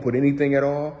can't come up with anything at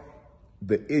all,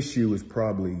 the issue is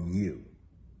probably you.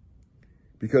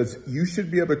 Because you should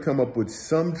be able to come up with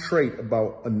some trait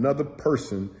about another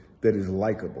person that is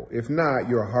likable. If not,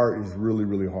 your heart is really,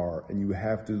 really hard and you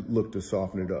have to look to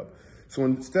soften it up. So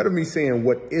instead of me saying,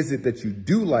 what is it that you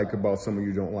do like about someone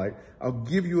you don't like, I'll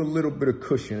give you a little bit of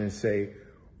cushion and say,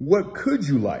 what could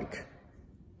you like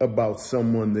about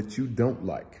someone that you don't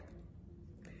like?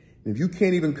 If you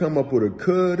can't even come up with a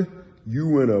could,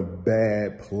 you in a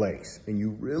bad place. And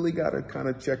you really got to kind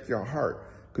of check your heart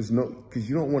because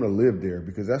you don't want to live there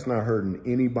because that's not hurting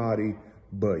anybody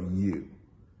but you.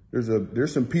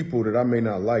 There's some people that I may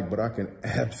not like, but I can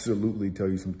absolutely tell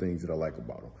you some things that I like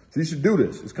about them. So you should do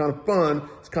this. It's kind of fun.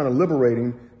 It's kind of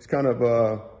liberating. It's kind of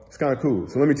cool.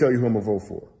 So let me tell you who I'm gonna vote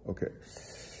for. Okay.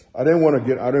 I didn't want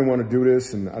to do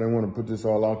this and I didn't want to put this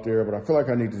all out there, but I feel like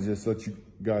I need to just let you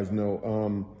guys know.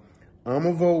 I'm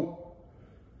gonna vote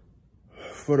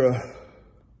for the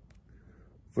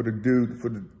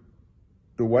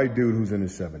white dude who's in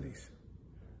his 70s.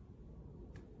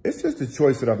 It's just a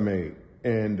choice that I've made.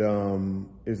 And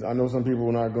I know some people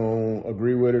are not going to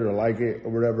agree with it or like it or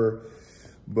whatever,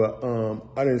 but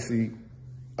I didn't see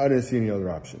any other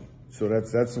option. So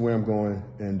that's the way I'm going,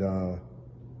 and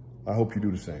I hope you do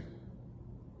the same.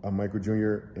 I'm Michael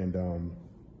Jr., and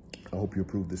I hope you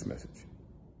approve this message.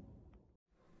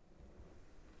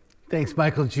 Thanks,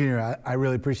 Michael Jr. I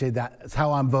really appreciate that. That's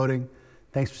how I'm voting.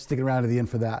 Thanks for sticking around to the end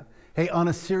for that. Hey, on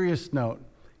a serious note,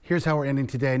 here's how we're ending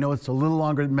today. I know it's a little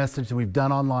longer message than we've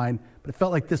done online, but it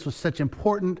felt like this was such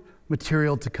important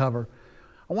material to cover.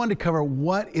 I wanted to cover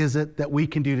what is it that we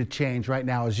can do to change right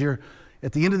now. As you're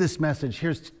at the end of this message,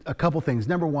 here's a couple things.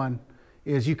 Number one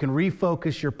is you can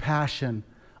refocus your passion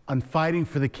on fighting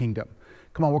for the kingdom.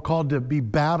 Come on, we're called to be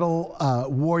battle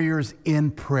warriors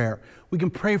in prayer. We can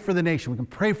pray for the nation. We can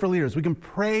pray for leaders. We can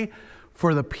pray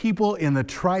for the people in the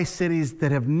Tri-Cities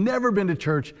that have never been to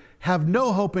church, have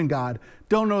no hope in God,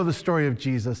 don't know the story of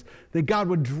Jesus, that God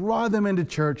would draw them into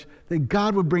church, that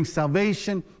God would bring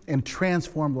salvation and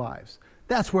transform lives.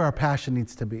 That's where our passion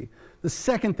needs to be. The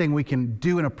second thing we can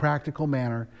do in a practical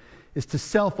manner is to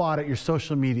self-audit your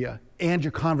social media and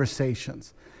your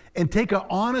conversations and take an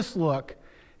honest look.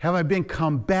 Have I been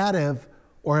combative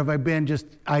or have I been just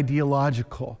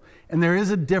ideological? And there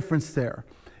is a difference there.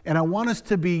 And I want us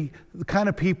to be the kind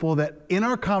of people that in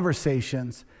our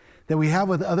conversations that we have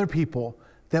with other people,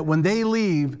 that when they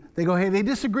leave, they go, hey, they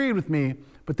disagreed with me,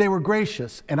 but they were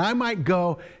gracious. And I might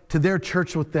go to their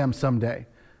church with them someday.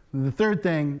 And the third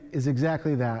thing is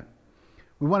exactly that.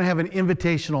 We want to have an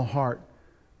invitational heart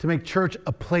to make church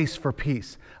a place for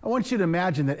peace. I want you to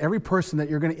imagine that every person that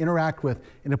you're going to interact with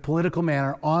in a political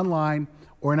manner, online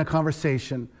or in a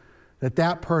conversation,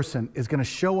 that person is going to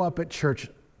show up at church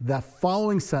the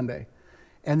following Sunday,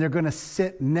 and they're going to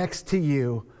sit next to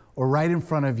you or right in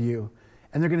front of you,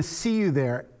 and they're going to see you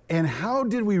there. And how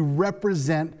did we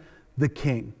represent the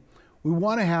King? We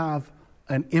want to have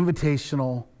an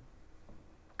invitational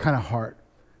kind of heart.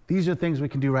 These are things we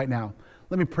can do right now.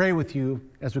 Let me pray with you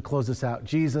as we close this out.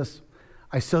 Jesus,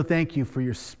 I so thank you for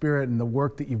your Spirit and the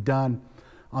work that you've done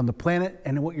on the planet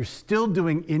and what you're still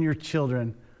doing in your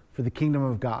children for the kingdom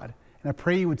of God. And I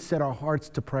pray you would set our hearts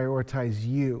to prioritize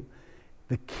you,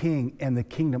 the King and the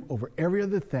kingdom over every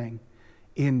other thing.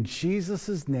 In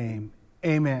Jesus' name,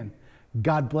 amen.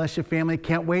 God bless you, family.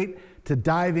 Can't wait to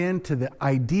dive into the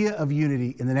idea of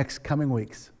unity in the next coming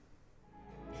weeks.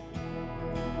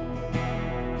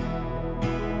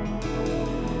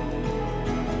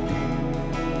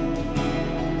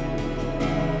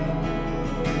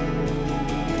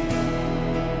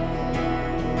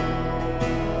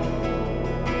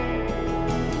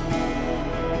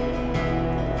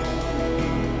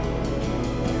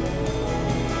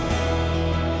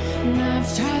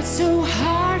 I've tried so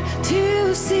hard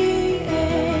to see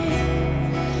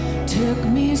it. Took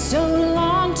me so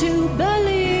long to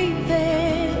believe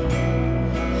it,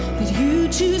 that you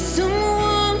choose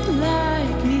someone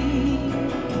like me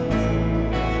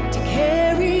to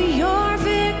carry your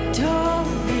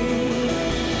victory.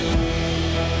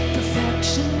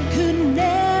 Perfection could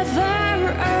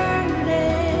never earn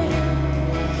it.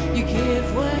 You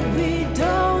give what we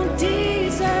don't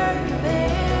deserve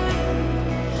it.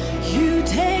 You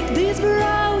take these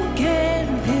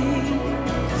broken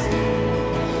things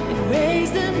and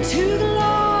raise them to glory.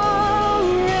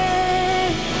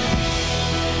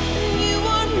 You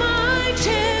are my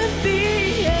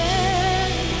champion.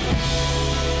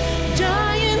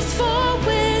 Giants fall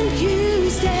when you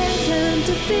stand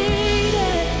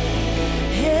undefeated.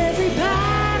 Every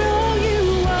battle you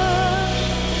won.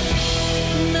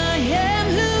 And I am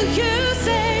who you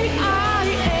say I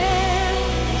am.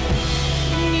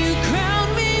 You crown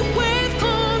me with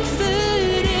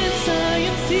confidence. I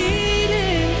am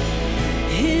seated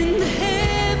in the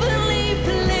heavenly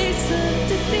place,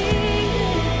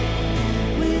 undefeated,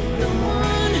 with the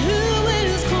one who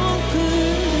has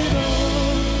conquered all.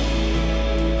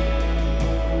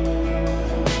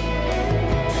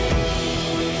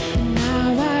 Now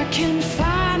I can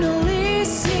finally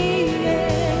see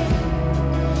it.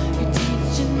 You're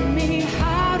teaching me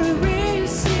how to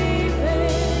receive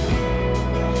it.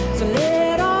 So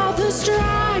let all the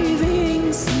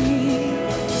striving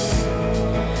cease.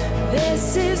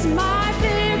 This is my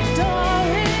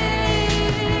victory.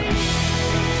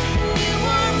 You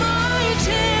are my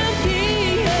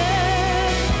champion.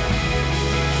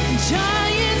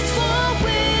 Giants fall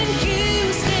when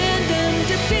you stand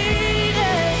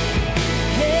undefeated.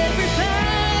 Every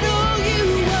battle you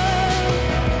won.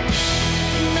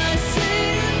 And I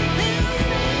sing this.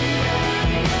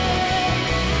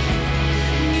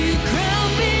 You crown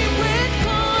me with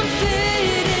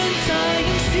confidence. I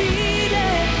am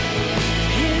seated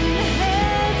in the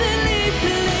heavenly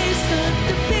place,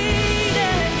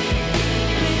 undefeated,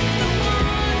 with the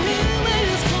one who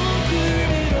has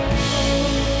conquered it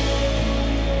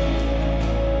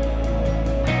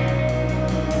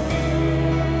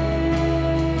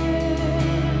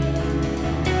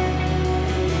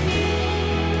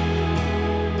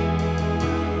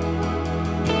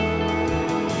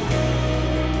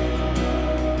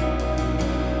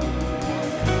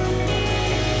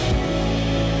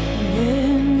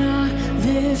When I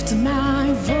lift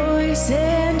my voice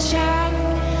and shout,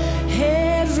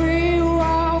 every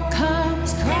wall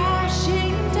comes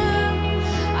crashing down.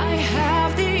 I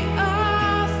have the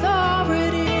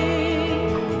authority.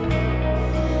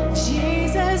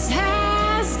 Jesus has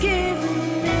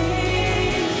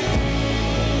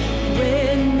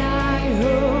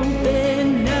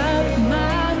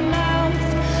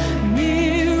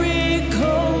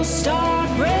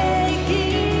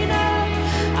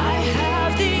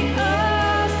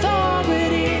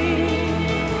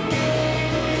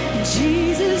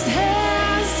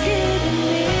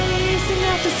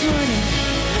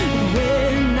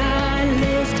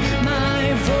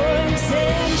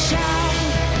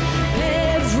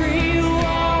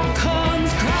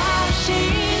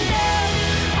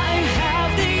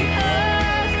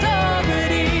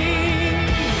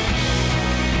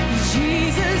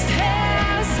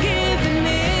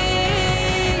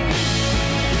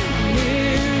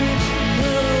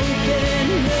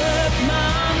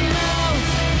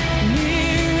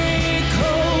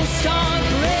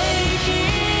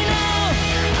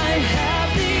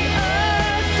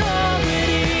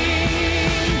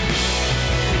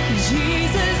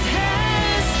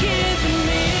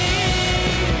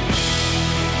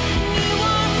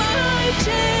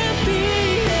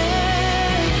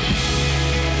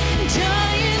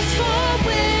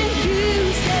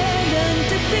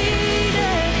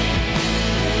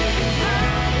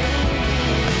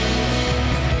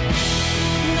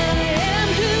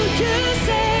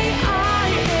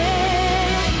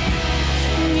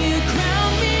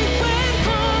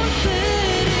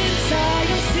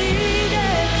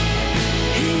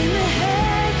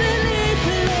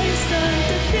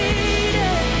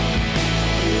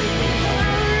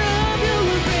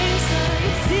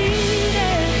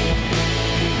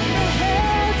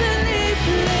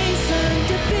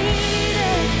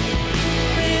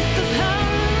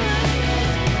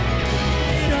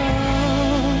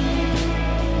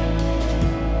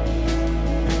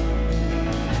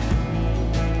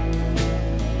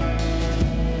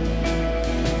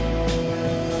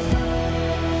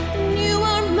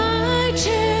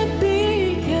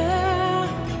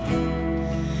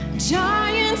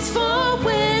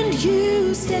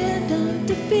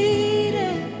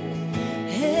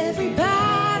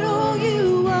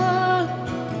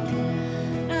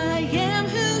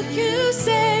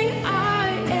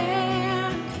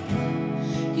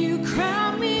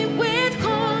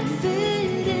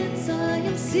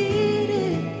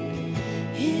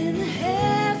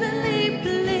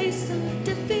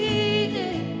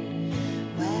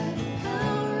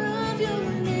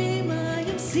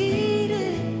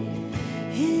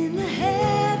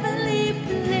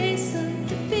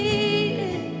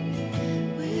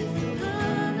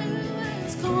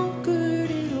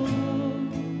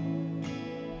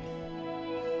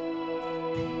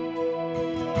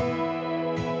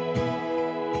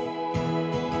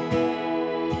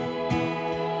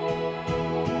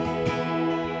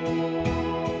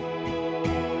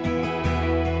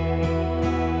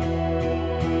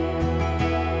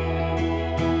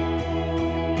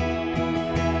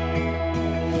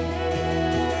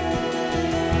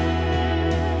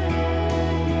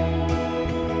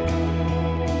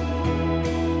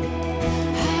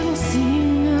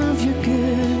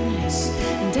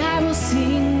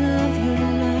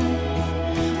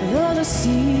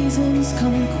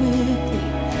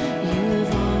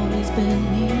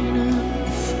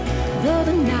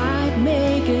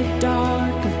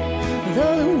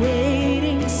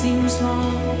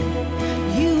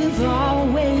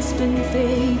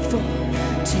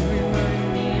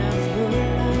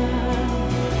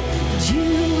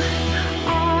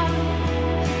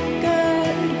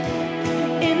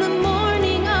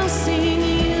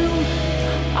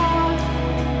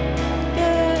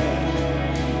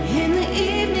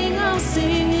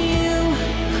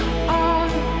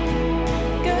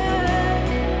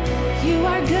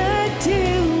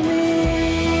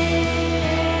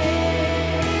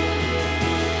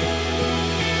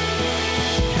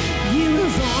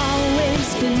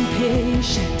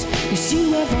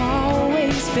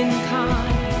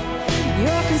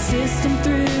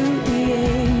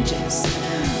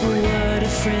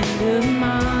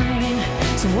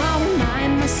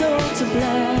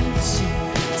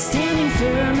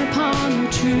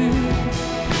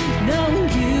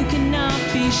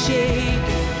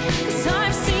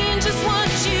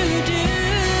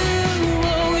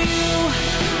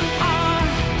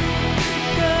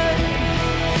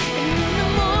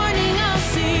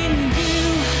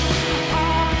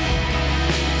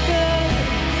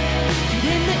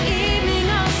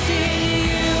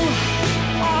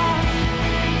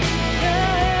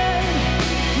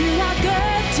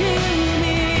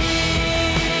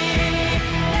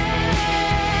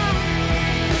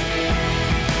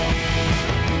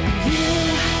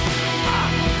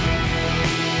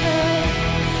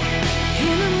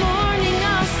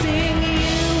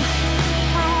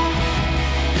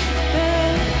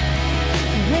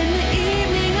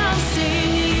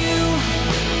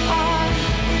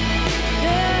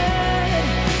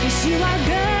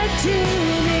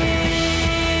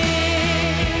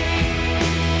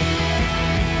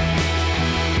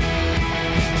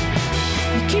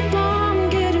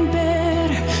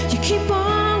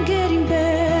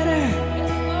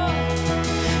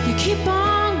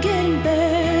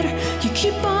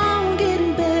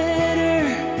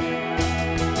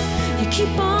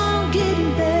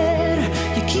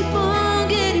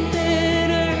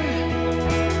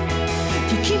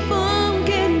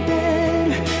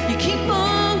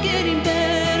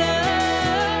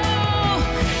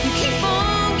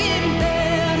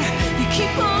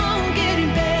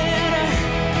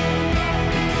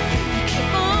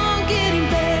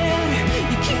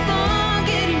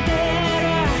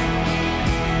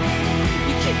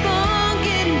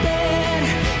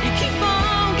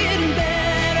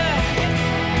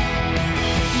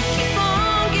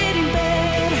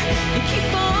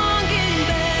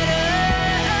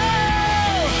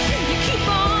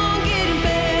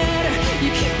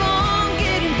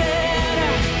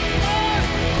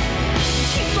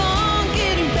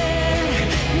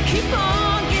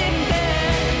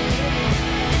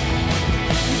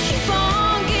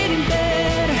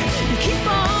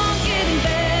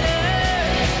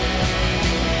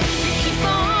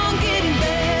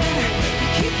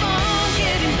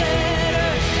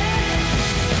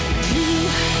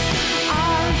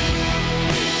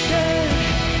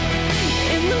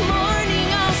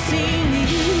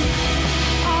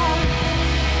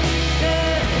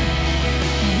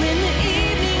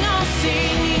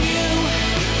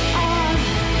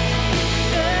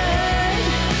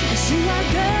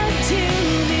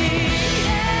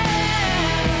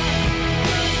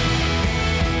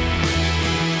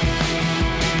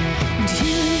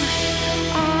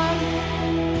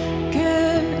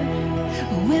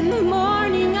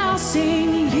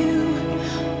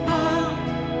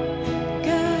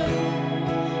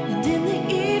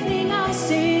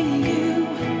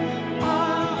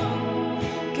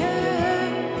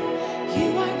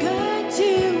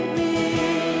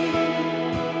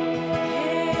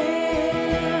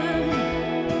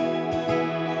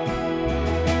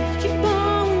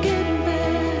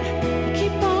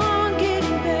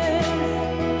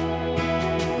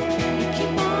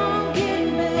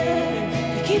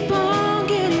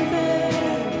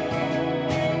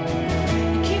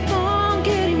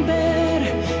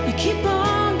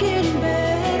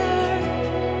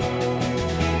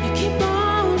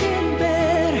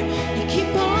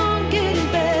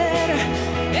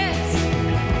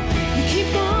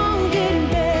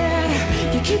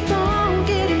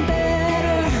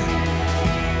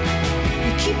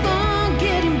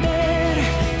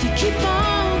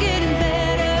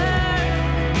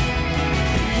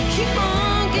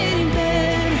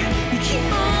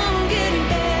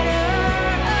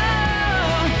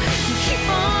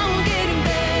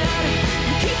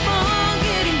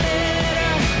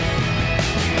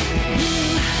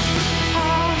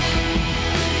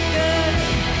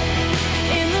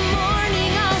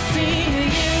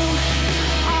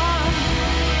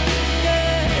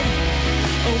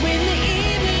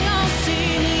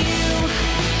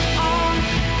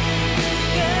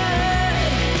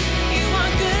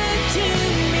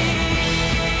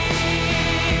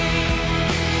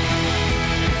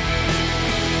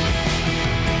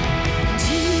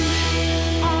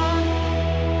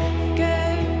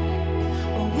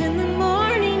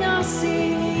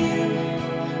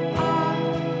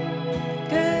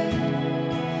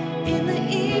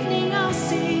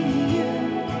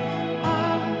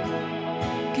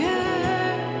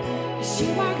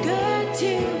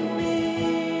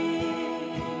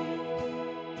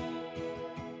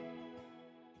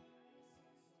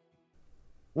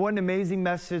What an amazing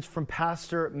message from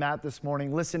Pastor Matt this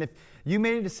morning. Listen, if you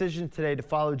made a decision today to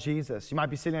follow Jesus, you might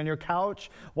be sitting on your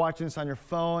couch, watching this on your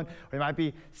phone, or you might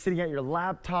be sitting at your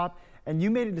laptop, and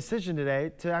you made a decision today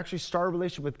to actually start a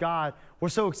relationship with God. We're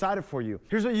so excited for you.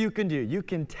 Here's what you can do. You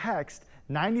can text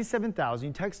 97,000.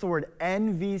 You text the word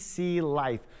NVC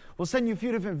Life. We'll send you a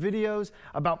few different videos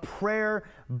about prayer,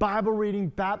 Bible reading,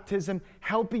 baptism,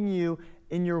 helping you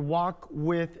in your walk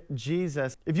with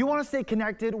Jesus. If you want to stay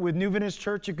connected with New Vintage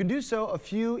Church, you can do so a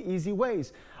few easy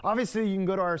ways. Obviously, you can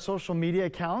go to our social media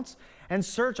accounts and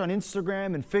search on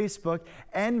Instagram and Facebook,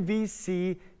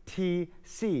 NVCTC.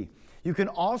 You can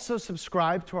also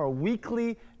subscribe to our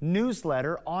weekly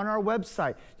newsletter on our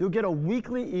website. You'll get a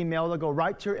weekly email that'll go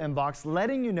right to your inbox,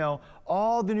 letting you know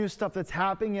all the new stuff that's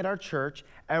happening at our church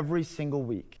every single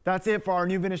week. That's it for our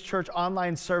New Vintage Church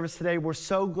online service today. We're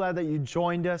so glad that you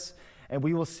joined us, and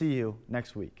we will see you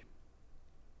next week.